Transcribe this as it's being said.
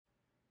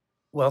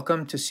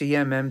Welcome to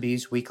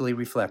CMMB's Weekly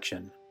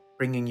Reflection,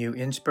 bringing you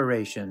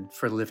inspiration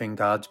for living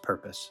God's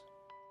purpose.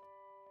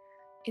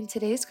 In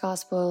today's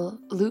Gospel,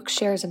 Luke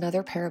shares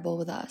another parable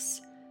with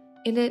us.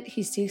 In it,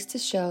 he seeks to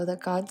show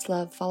that God's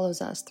love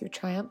follows us through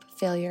triumph,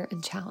 failure,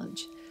 and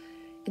challenge.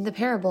 In the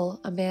parable,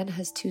 a man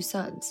has two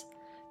sons.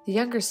 The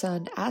younger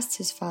son asks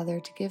his father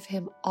to give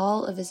him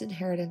all of his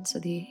inheritance so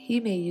that he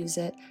may use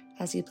it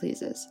as he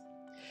pleases.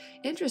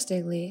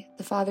 Interestingly,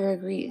 the father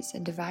agrees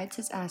and divides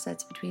his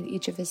assets between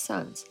each of his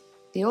sons.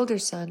 The older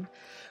son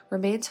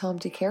remains home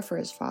to care for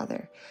his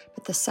father,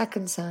 but the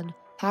second son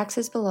packs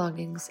his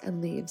belongings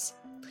and leaves.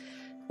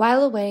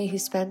 While away, he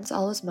spends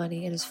all his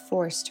money and is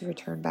forced to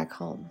return back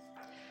home.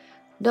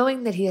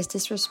 Knowing that he has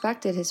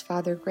disrespected his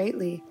father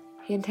greatly,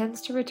 he intends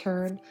to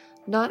return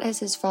not as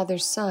his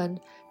father's son,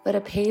 but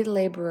a paid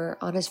laborer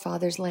on his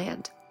father's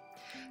land.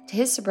 To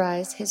his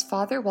surprise, his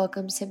father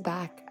welcomes him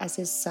back as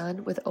his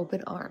son with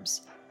open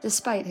arms,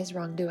 despite his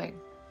wrongdoing.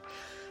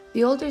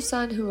 The older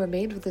son who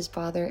remained with his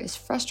father is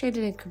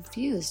frustrated and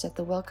confused at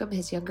the welcome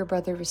his younger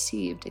brother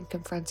received and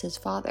confronts his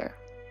father.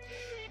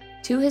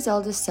 To his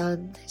eldest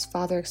son, his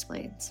father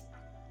explains,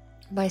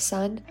 "My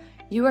son,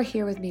 you are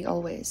here with me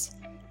always.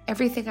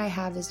 Everything I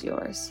have is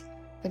yours.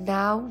 But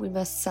now we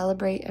must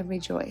celebrate and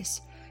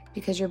rejoice,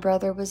 because your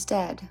brother was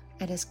dead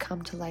and has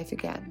come to life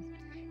again.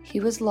 He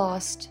was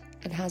lost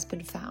and has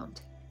been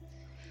found."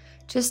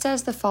 Just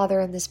as the father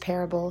in this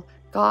parable,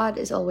 God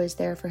is always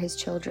there for his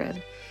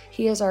children.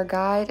 He is our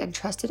guide and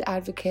trusted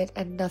advocate,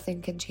 and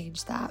nothing can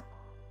change that.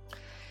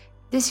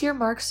 This year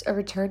marks a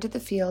return to the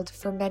field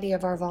for many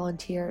of our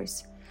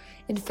volunteers.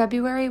 In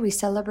February, we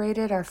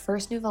celebrated our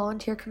first new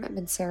volunteer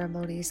commitment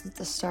ceremony since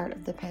the start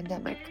of the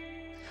pandemic.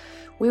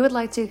 We would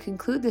like to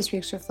conclude this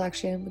week's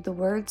reflection with the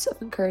words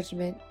of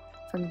encouragement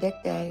from Dick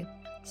Day,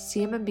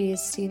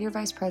 CMMB's Senior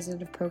Vice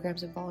President of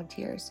Programs and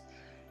Volunteers,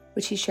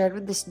 which he shared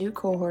with this new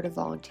cohort of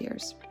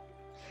volunteers.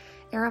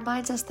 It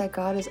reminds us that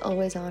God is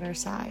always on our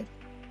side,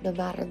 no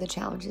matter the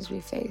challenges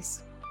we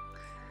face.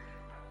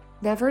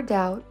 Never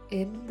doubt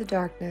in the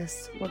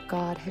darkness what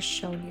God has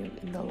shown you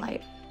in the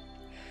light.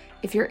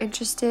 If you're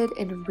interested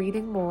in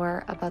reading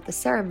more about the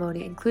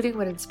ceremony, including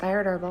what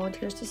inspired our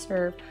volunteers to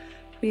serve,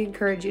 we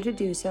encourage you to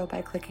do so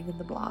by clicking in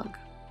the blog.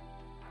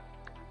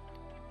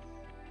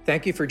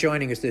 Thank you for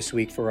joining us this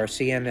week for our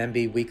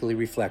CMMB Weekly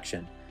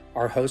Reflection.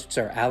 Our hosts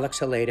are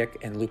Alex Haladic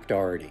and Luke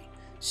Doherty.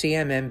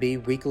 CMMB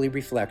Weekly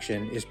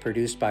Reflection is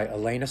produced by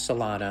Elena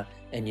Solana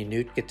and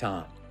Yanut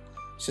Gatan.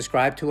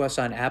 Subscribe to us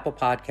on Apple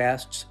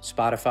Podcasts,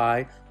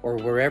 Spotify, or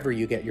wherever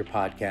you get your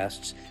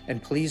podcasts,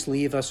 and please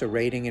leave us a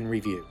rating and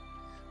review.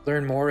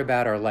 Learn more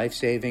about our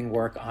life-saving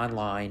work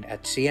online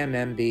at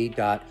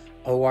cmmb.org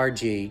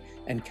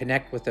and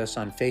connect with us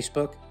on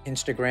Facebook,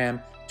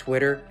 Instagram,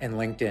 Twitter, and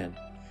LinkedIn.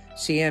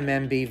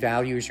 CMMB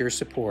values your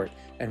support,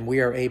 and we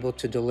are able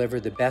to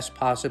deliver the best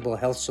possible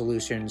health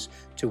solutions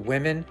to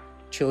women,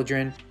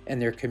 children,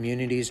 and their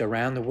communities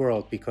around the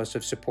world because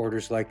of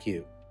supporters like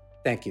you.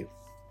 Thank you.